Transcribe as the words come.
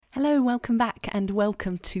Hello, welcome back and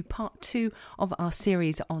welcome to part 2 of our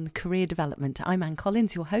series on career development. I'm Anne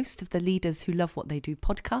Collins, your host of the Leaders Who Love What They Do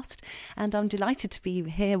podcast, and I'm delighted to be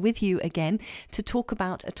here with you again to talk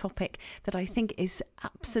about a topic that I think is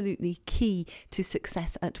absolutely key to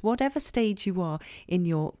success at whatever stage you are in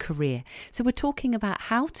your career. So we're talking about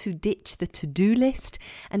how to ditch the to-do list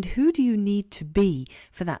and who do you need to be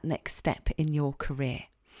for that next step in your career.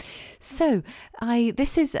 So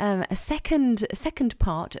this is a second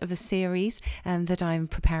part of a series that I'm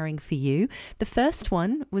preparing for you. The first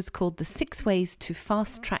one was called The 6 Ways to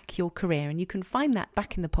Fast Track Your Career, and you can find that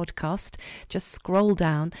back in the podcast. Just scroll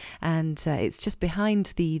down and it's just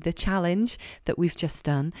behind the challenge that we've just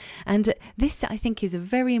done. And this, I think, is a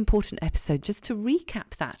very important episode just to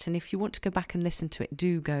recap that. And if you want to go back and listen to it,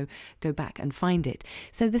 do go back and find it.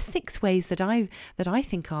 So the 6 ways that I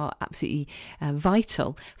think are absolutely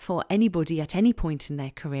vital for anybody at any point in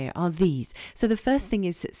their career are these. So the first thing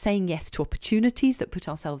is saying yes to opportunities that put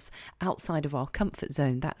ourselves outside of our comfort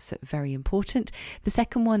zone. That's very important. The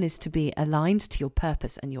second one is to be aligned to your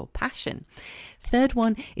purpose and your passion. Third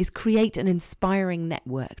one is create an inspiring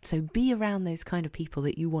network. So be around those kind of people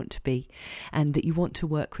that you want to be and that you want to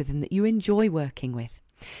work with and that you enjoy working with.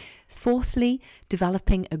 Fourthly,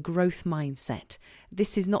 developing a growth mindset.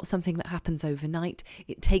 This is not something that happens overnight.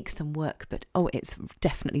 It takes some work, but it's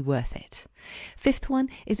definitely worth it. Fifth one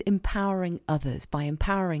is empowering others. By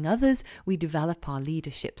empowering others, we develop our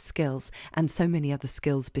leadership skills and so many other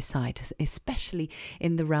skills besides, especially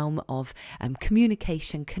in the realm of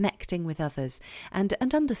communication, connecting with others and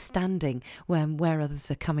understanding where others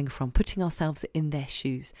are coming from, putting ourselves in their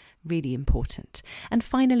shoes, really important. And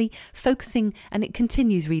finally, focusing, and it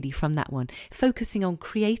continues really from that one, focusing on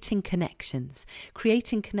creating connections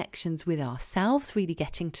with ourselves, really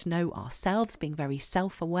getting to know ourselves, being very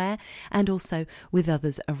self-aware, and also with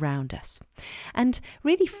others around us. And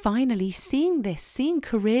really finally, seeing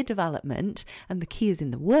career development, and the key is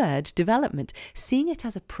in the word development, seeing it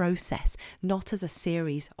as a process, not as a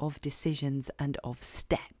series of decisions and of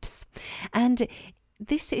steps. And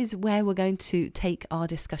this is where we're going to take our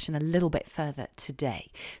discussion a little bit further today.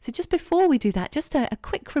 So just before we do that, just a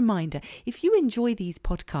quick reminder, if you enjoy these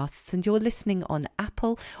podcasts and you're listening on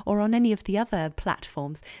Apple or on any of the other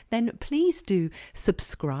platforms, then please do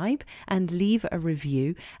subscribe and leave a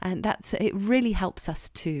review. And it really helps us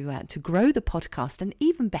to grow the podcast. And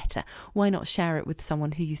even better, why not share it with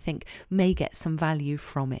someone who you think may get some value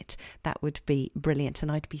from it? That would be brilliant.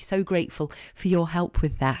 And I'd be so grateful for your help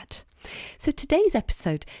with that. So today's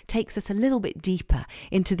episode takes us a little bit deeper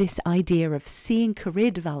into this idea of seeing career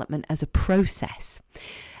development as a process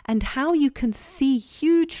and how you can see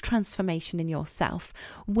huge transformation in yourself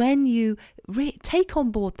when you take on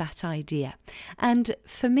board that idea. And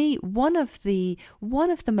for me, one of the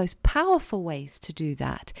most powerful ways to do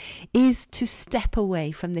that is to step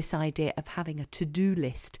away from this idea of having a to-do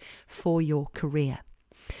list for your career.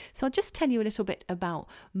 So I'll just tell you a little bit about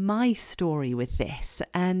my story with this,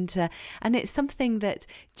 and it's something that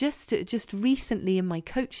just recently in my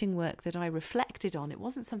coaching work that I reflected on. It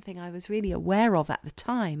wasn't something I was really aware of at the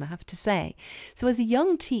time, I have to say. So as a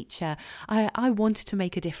young teacher, I wanted to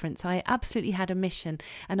make a difference. I absolutely had a mission,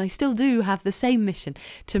 and I still do have the same mission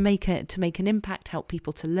to make an impact, help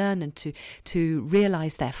people to learn and to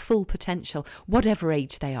realise their full potential, whatever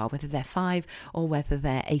age they are, whether they're 5 or whether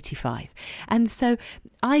they're 85. And so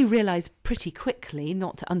I realised pretty quickly,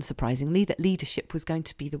 not unsurprisingly, that leadership was going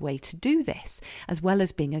to be the way to do this, as well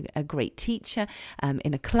as being a great teacher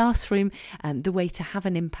in a classroom. The way to have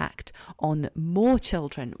an impact on more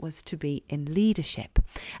children was to be in leadership.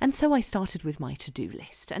 And so I started with my to-do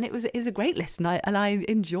list, and it was a great list, and I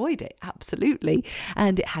enjoyed it, absolutely.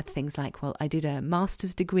 And it had things like, I did a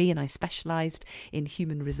master's degree and I specialised in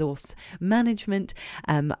human resource management,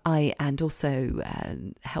 and also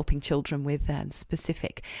helping children with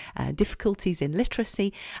specific difficulties in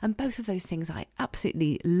literacy, and both of those things I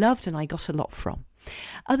absolutely loved and I got a lot from.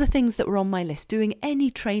 Other things that were on my list, doing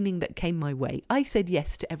any training that came my way. I said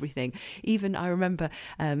yes to everything. Even I remember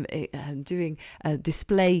doing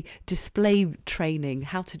display training,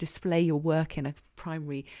 how to display your work in a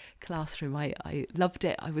primary classroom. I loved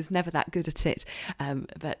it. I was never that good at it,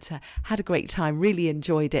 but had a great time, really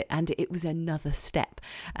enjoyed it. And it was another step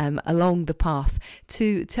along the path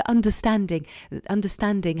to understanding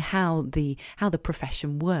how the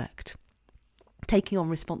profession worked. Taking on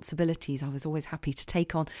responsibilities. I was always happy to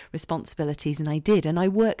take on responsibilities, and I did, and I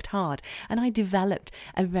worked hard, and I developed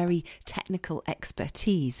a very technical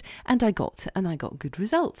expertise, and I got good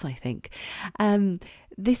results, I think.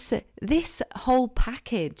 This whole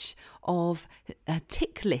package of a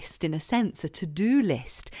tick list, in a sense, a to-do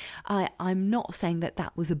list. I'm not saying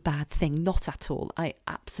that was a bad thing, not at all. I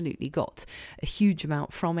absolutely got a huge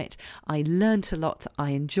amount from it. I learnt a lot,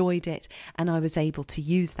 I enjoyed it, and I was able to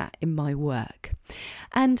use that in my work.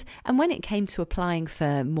 And when it came to applying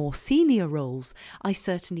for more senior roles, I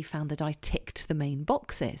certainly found that I ticked the main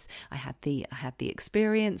boxes. I had the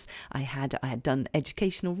experience. I had done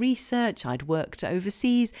educational research. I'd worked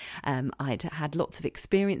overseas. I'd had lots of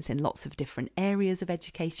experience in lots of different areas of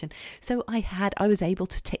education. So I was able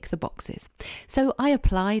to tick the boxes. So I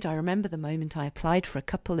applied. I remember the moment I applied for a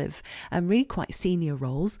couple of really quite senior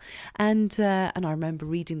roles, and I remember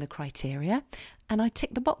reading the criteria. And I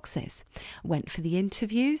ticked the boxes, went for the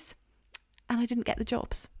interviews, and I didn't get the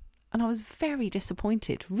jobs. And I was very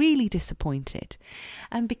disappointed, really disappointed.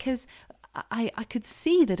 And because I could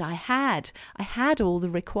see that I had all the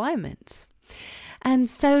requirements. And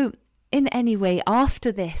so in any way,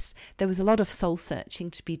 after this, there was a lot of soul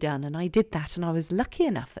searching to be done, and I did that. And I was lucky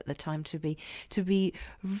enough at the time to be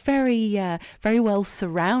very very well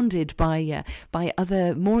surrounded by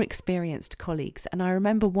other more experienced colleagues. And I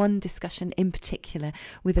remember one discussion in particular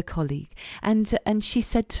with a colleague, and she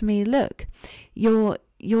said to me, "Look, you're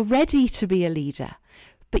ready to be a leader,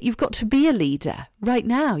 but you've got to be a leader right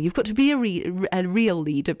now. You've got to be a real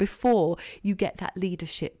leader before you get that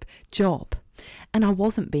leadership job." And I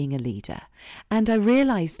wasn't being a leader. And I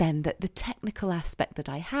realised then that the technical aspect that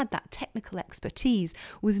I had, that technical expertise,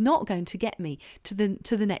 was not going to get me to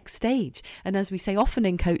the next stage. And as we say often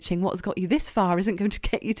in coaching, what's got you this far isn't going to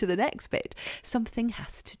get you to the next bit. Something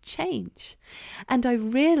has to change. And I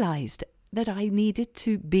realised that I needed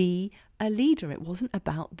to be a leader. It wasn't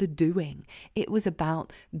about the doing. It was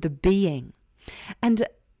about the being. And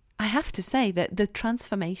I have to say that the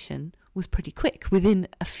transformation was pretty quick. Within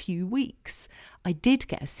a few weeks, I did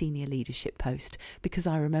get a senior leadership post, because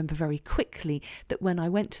I remember very quickly that when I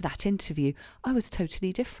went to that interview, I was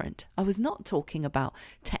totally different. I was not talking about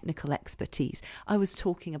technical expertise. I was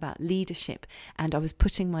talking about leadership, and I was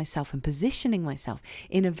putting myself and positioning myself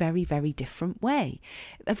in a very, very different way.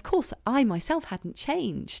 Of course, I myself hadn't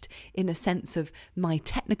changed in a sense of my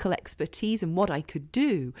technical expertise and what I could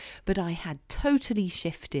do, but I had totally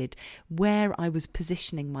shifted where I was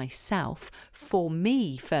positioning myself for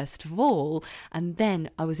me, first of all, and then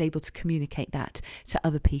I was able to communicate that to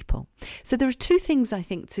other people. So there are two things I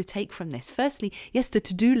think to take from this. Firstly, yes, the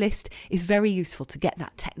to-do list is very useful to get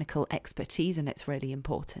that technical expertise, and it's really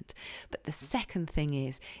important. But the second thing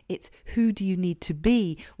is, it's who do you need to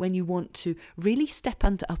be when you want to really step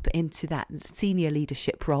up into that senior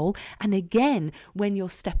leadership role, and again, when you're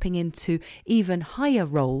stepping into even higher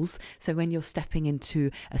roles, so when you're stepping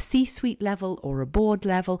into a C-suite level or a board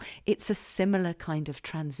level, it's a similar kind of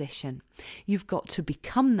transition. You've got to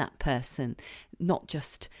become that person, not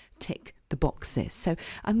just tick the boxes. So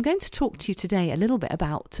I'm going to talk to you today a little bit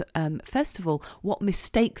about, first of all, what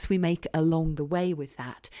mistakes we make along the way with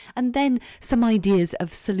that, and then some ideas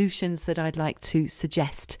of solutions that I'd like to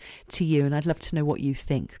suggest to you, and I'd love to know what you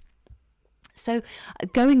think. So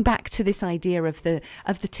going back to this idea of the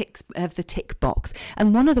tick box,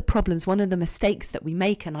 and one of the problems, one of the mistakes that we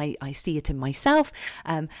make, and I see it in myself,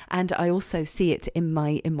 and I also see it in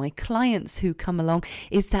my clients who come along,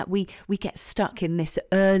 is that we get stuck in this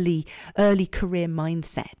early career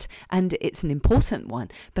mindset, and it's an important one,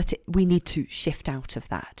 but we need to shift out of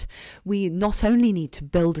that. We not only need to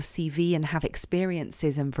build a CV and have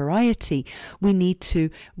experiences and variety, we need to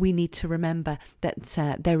remember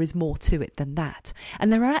that there is more to it than that.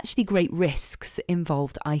 And there are actually great risks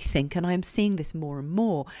involved, I think, and I'm seeing this more and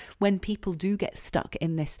more when people do get stuck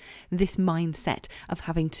in this mindset of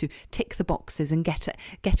having to tick the boxes and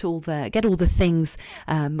get all the things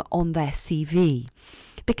on their CV.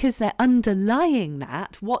 Because they're underlying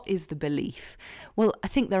that, what is the belief? Well, I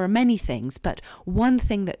think there are many things, but one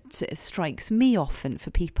thing that strikes me often for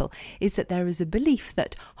people is that there is a belief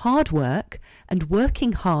that hard work and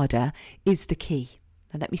working harder is the key.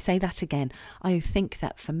 And let me say that again. I think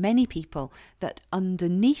that for many people, that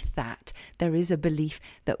underneath that, there is a belief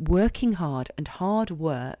that working hard and hard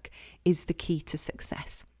work is the key to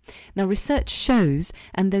success. Now, research shows,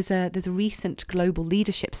 and there's a recent global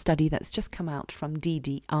leadership study that's just come out from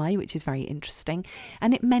DDI, which is very interesting,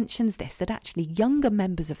 and it mentions this, that actually younger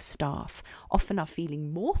members of staff often are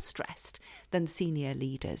feeling more stressed than senior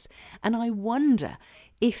leaders. And I wonder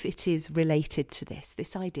if it is related to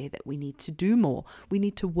this idea that we need to do more, we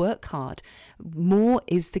need to work hard. More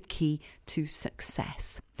is the key to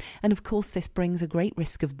success. And of course, this brings a great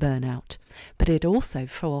risk of burnout. But it also,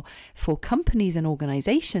 for companies and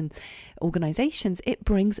organizations, it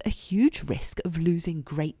brings a huge risk of losing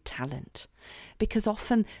great talent. Because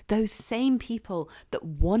often those same people that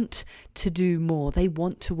want to do more, they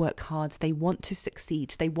want to work hard, they want to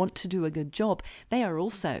succeed, they want to do a good job, they are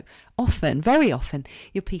also often, very often,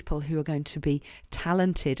 your people who are going to be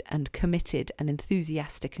talented and committed and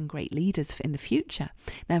enthusiastic and great leaders in the future.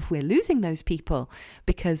 Now, if we're losing those people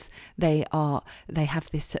because they have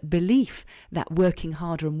this belief that working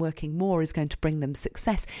harder and working more is going to bring them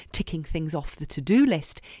success, ticking things off the to-do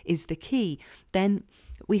list is the key, then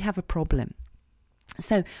we have a problem.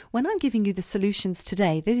 So when I'm giving you the solutions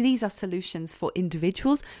today, these are solutions for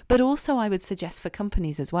individuals, but also I would suggest for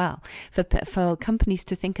companies as well, for companies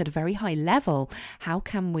to think at a very high level, how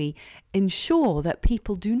can we ensure that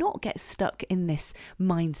people do not get stuck in this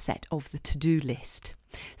mindset of the to-do list?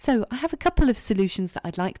 So I have a couple of solutions that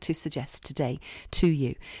I'd like to suggest today to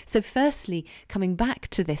you. So firstly, coming back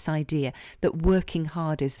to this idea that working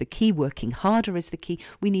hard is the key, working harder is the key,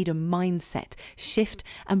 we need a mindset shift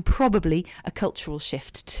and probably a cultural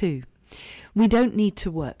shift too. We don't need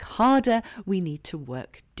to work harder, we need to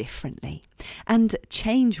work differently. And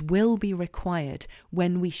change will be required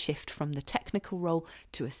when we shift from the technical role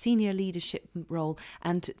to a senior leadership role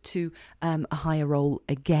and to a higher role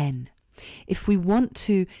again. If we want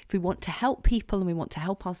to help people and we want to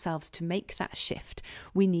help ourselves to make that shift,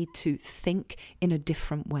 we need to think in a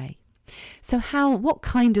different way. So what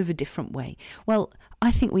kind of a different way? Well,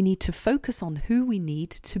 I think we need to focus on who we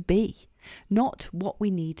need to be, not what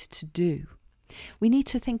we need to do. We need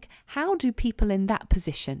to think, how do people in that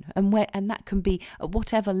position, and that can be at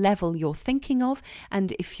whatever level you're thinking of,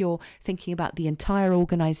 and if you're thinking about the entire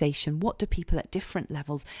organisation, what do people at different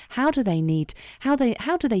levels, how do they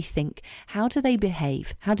think, how do they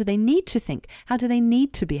behave, how do they need to think, how do they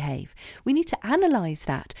need to behave? We need to analyse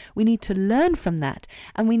that, we need to learn from that,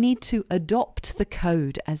 and we need to adopt the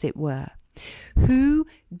code, as it were. Who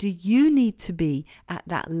do you need to be at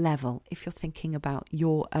that level if you're thinking about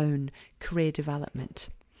your own career development?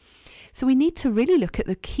 So we need to really look at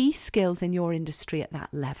the key skills in your industry at that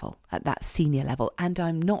level, at that senior level. And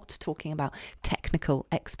I'm not talking about technical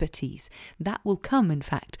expertise. That will come, in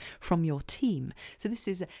fact, from your team. So this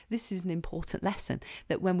is an important lesson,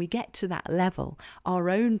 that when we get to that level, our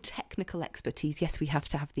own technical expertise, yes, we have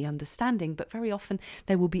to have the understanding, but very often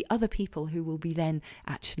there will be other people who will be then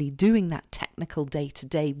actually doing that technical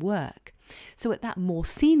day-to-day work. So at that more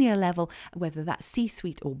senior level, whether that's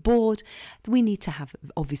C-suite or board, we need to have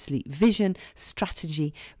obviously vision,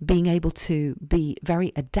 strategy, being able to be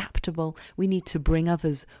very adaptable. We need to bring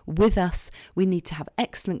others with us. We need to have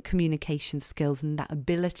excellent communication skills and that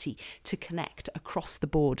ability to connect across the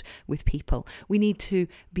board with people. We need to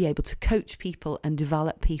be able to coach people and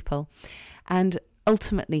develop people. And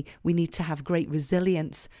ultimately, we need to have great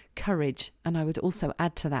resilience, courage, and I would also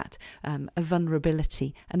add to that a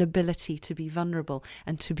vulnerability, an ability to be vulnerable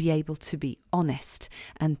and to be able to be honest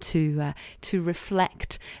and to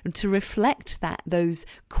reflect that those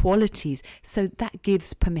qualities. So that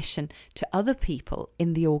gives permission to other people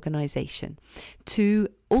in the organisation to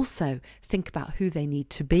also think about who they need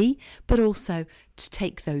to be, but also to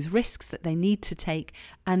take those risks that they need to take,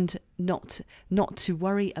 and not to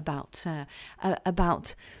worry about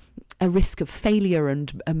a risk of failure,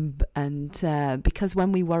 and because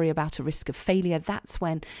when we worry about a risk of failure, that's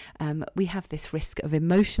when we have this risk of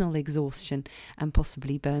emotional exhaustion and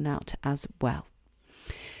possibly burnout as well.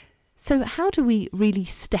 So how do we really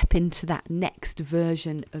step into that next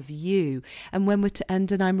version of you? And when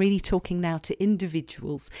and I'm really talking now to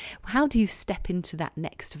individuals, how do you step into that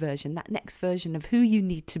next version of who you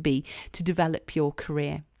need to be to develop your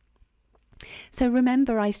career? So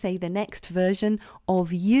remember, I say the next version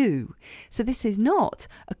of you. So this is not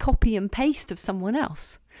a copy and paste of someone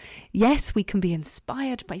else. Yes, we can be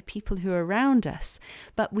inspired by people who are around us,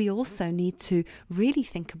 but we also need to really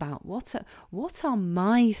think about what are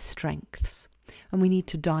my strengths, and we need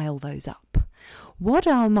to dial those up. What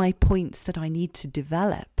are my points that I need to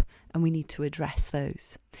develop? And we need to address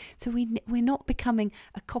those. So we're not becoming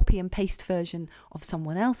a copy and paste version of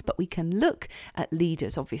someone else, but we can look at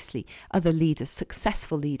leaders, obviously, other leaders,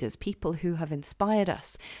 successful leaders, people who have inspired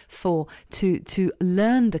us to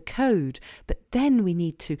learn the code. But then we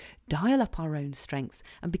need to dial up our own strengths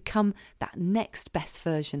and become that next best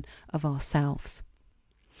version of ourselves.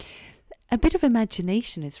 A bit of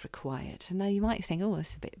imagination is required. Now you might think, oh,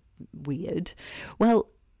 that's a bit weird. Well,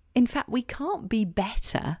 in fact, we can't be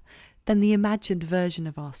better than the imagined version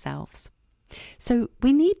of ourselves. So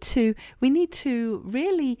we need to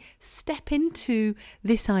really step into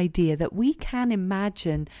this idea that we can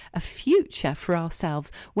imagine a future for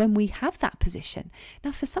ourselves when we have that position.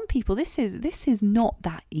 Now, for some people, this is not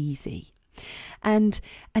that easy. And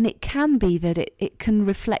it can be that it can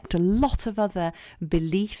reflect a lot of other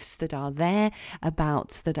beliefs that are there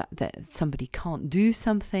about that somebody can't do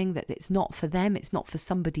something, that it's not for them, it's not for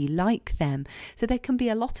somebody like them. So there can be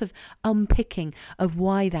a lot of unpicking of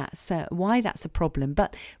why that's a problem.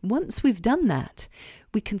 But once we've done that,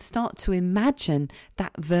 we can start to imagine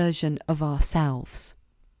that version of ourselves.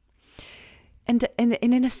 And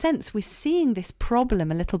in a sense, we're seeing this problem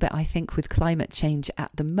a little bit, I think, with climate change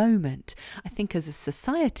at the moment. I think as a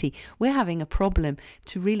society, we're having a problem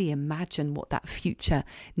to really imagine what that future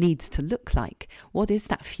needs to look like. What is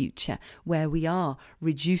that future where we are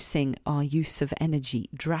reducing our use of energy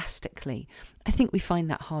drastically? I think we find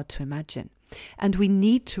that hard to imagine. And we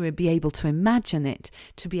need to be able to imagine it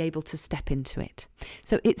to be able to step into it.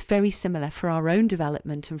 So it's very similar for our own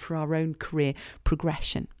development and for our own career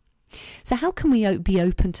progression. So how can we be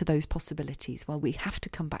open to those possibilities? Well, we have to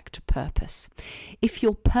come back to purpose. If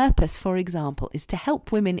your purpose, for example, is to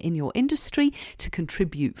help women in your industry to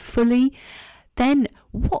contribute fully, then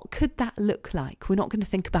what could that look like? We're not going to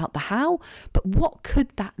think about the how, but what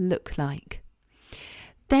could that look like?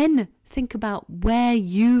 Then think about where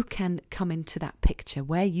you can come into that picture,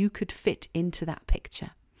 where you could fit into that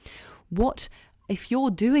picture. If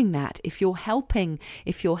you're doing that, if you're helping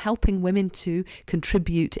women to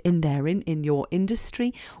contribute in your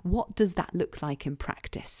industry, what does that look like in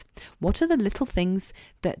practice? What are the little things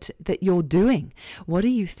that you're doing? What are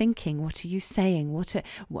you thinking? What are you saying?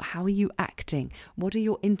 How are you acting? What are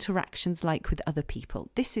your interactions like with other people?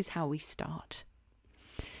 This is how we start.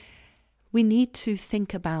 We need to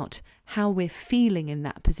think about how we're feeling in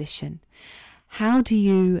that position. How do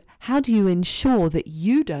you ensure that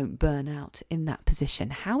you don't burn out in that position?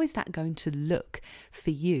 How is that going to look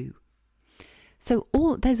for you? So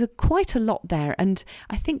there's quite a lot there. And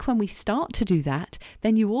I think when we start to do that,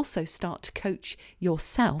 then you also start to coach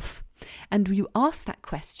yourself. And you ask that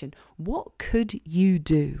question, what could you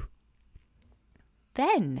do?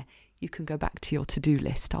 Then you can go back to your to-do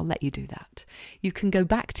list. I'll let you do that. You can go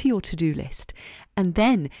back to your to-do list. And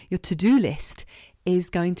then your to-do list is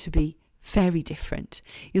going to be very different.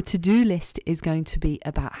 Your to-do list is going to be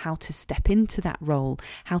about how to step into that role,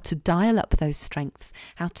 how to dial up those strengths,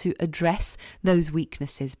 how to address those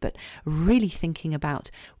weaknesses, but really thinking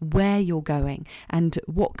about where you're going and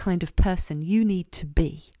what kind of person you need to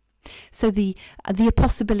be. So the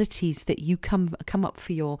possibilities that you come up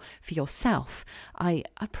for yourself, I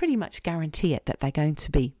pretty much guarantee it that they're going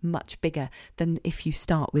to be much bigger than if you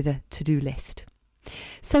start with a to-do list.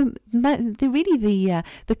 So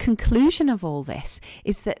the conclusion of all this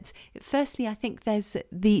is that, firstly, I think there's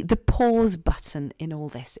the pause button in all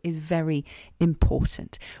this is very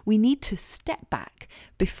important. We need to step back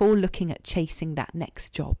before looking at chasing that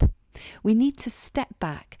next job. We need to step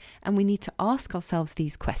back and we need to ask ourselves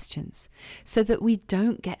these questions so that we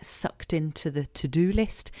don't get sucked into the to-do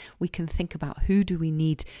list. We can think about who do we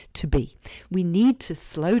need to be. We need to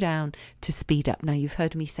slow down to speed up. Now, you've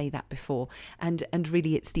heard me say that before, and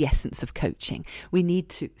really it's the essence of coaching. We need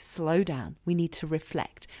to slow down. We need to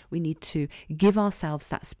reflect. We need to give ourselves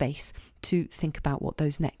that space to think about what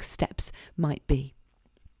those next steps might be.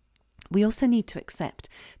 We also need to accept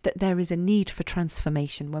that there is a need for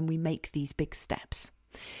transformation when we make these big steps.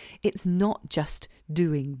 It's not just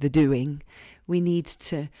doing the doing. We need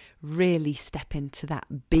to really step into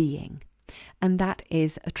that being. And that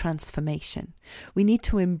is a transformation. We need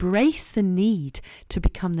to embrace the need to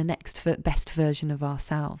become the next best version of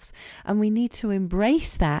ourselves. And we need to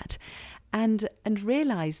embrace that and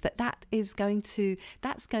realize that's going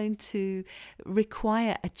to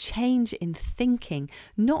require a change in thinking,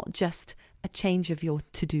 not just a change of your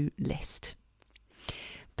to-do list.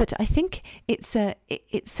 But I think it's a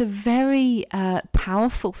very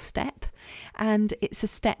powerful step, and it's a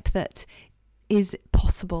step that is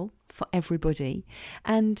possible for everybody.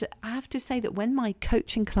 And I have to say that when my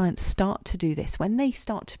coaching clients start to do this, when they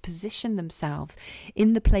start to position themselves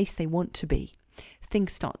in the place they want to be,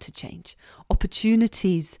 things start to change.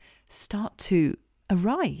 Opportunities start to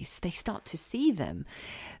arise. They start to see them.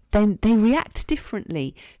 Then they react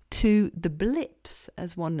differently to the blips,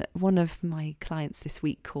 as one of my clients this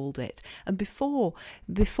week called it. And before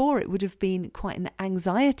it would have been quite an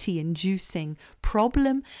anxiety-inducing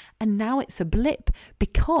problem, and now it's a blip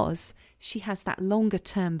because she has that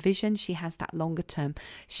longer-term vision. She understands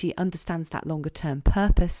that longer-term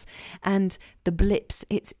purpose, and the blips,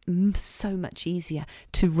 it's so much easier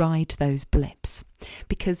to ride those blips.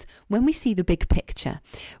 Because when we see the big picture,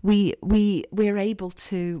 we're able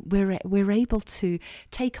to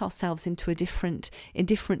take ourselves into a different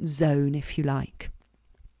zone, if you like.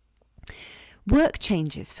 Work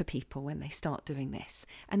changes for people when they start doing this.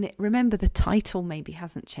 And remember, the title maybe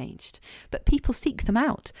hasn't changed, but people seek them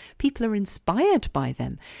out. People are inspired by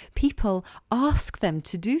them. People ask them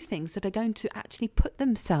to do things that are going to actually put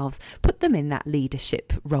them in that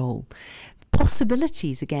leadership role.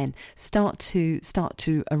 Possibilities again start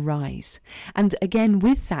to arise, and again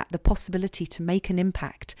with that, the possibility to make an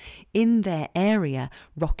impact in their area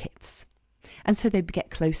rockets, and so they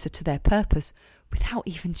get closer to their purpose without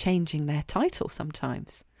even changing their title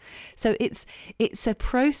sometimes. So it's a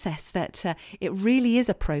process that it really is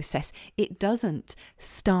a process. It doesn't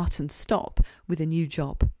start and stop with a new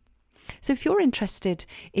job. So if you're interested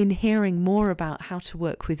in hearing more about how to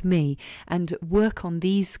work with me and work on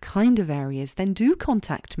these kind of areas, then do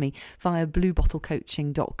contact me via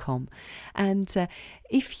bluebottlecoaching.com. And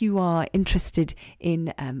if you are interested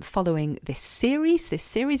in following this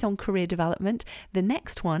series on career development, the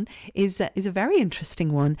next one is a very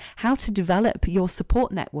interesting one: how to develop your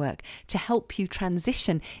support network to help you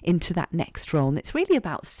transition into that next role. And it's really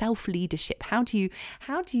about self-leadership. How do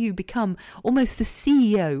you become almost the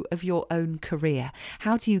CEO of your own career?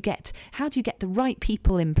 How do you get the right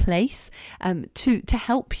people in place to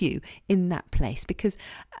help you in that place? Because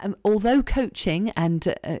although coaching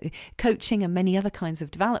and many other kinds of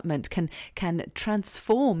development can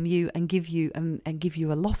transform you and give you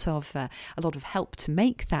a lot of help to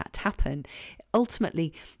make that happen,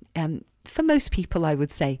 ultimately, for most people, I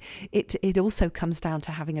would say, it also comes down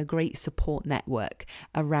to having a great support network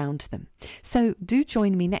around them. So do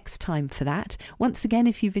join me next time for that. Once again,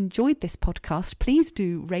 if you've enjoyed this podcast, please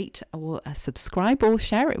do rate or subscribe or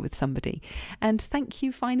share it with somebody. And thank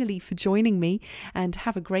you finally for joining me, and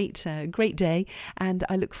have a great day. And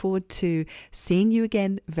I look forward to seeing you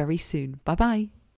again very soon. Bye-bye.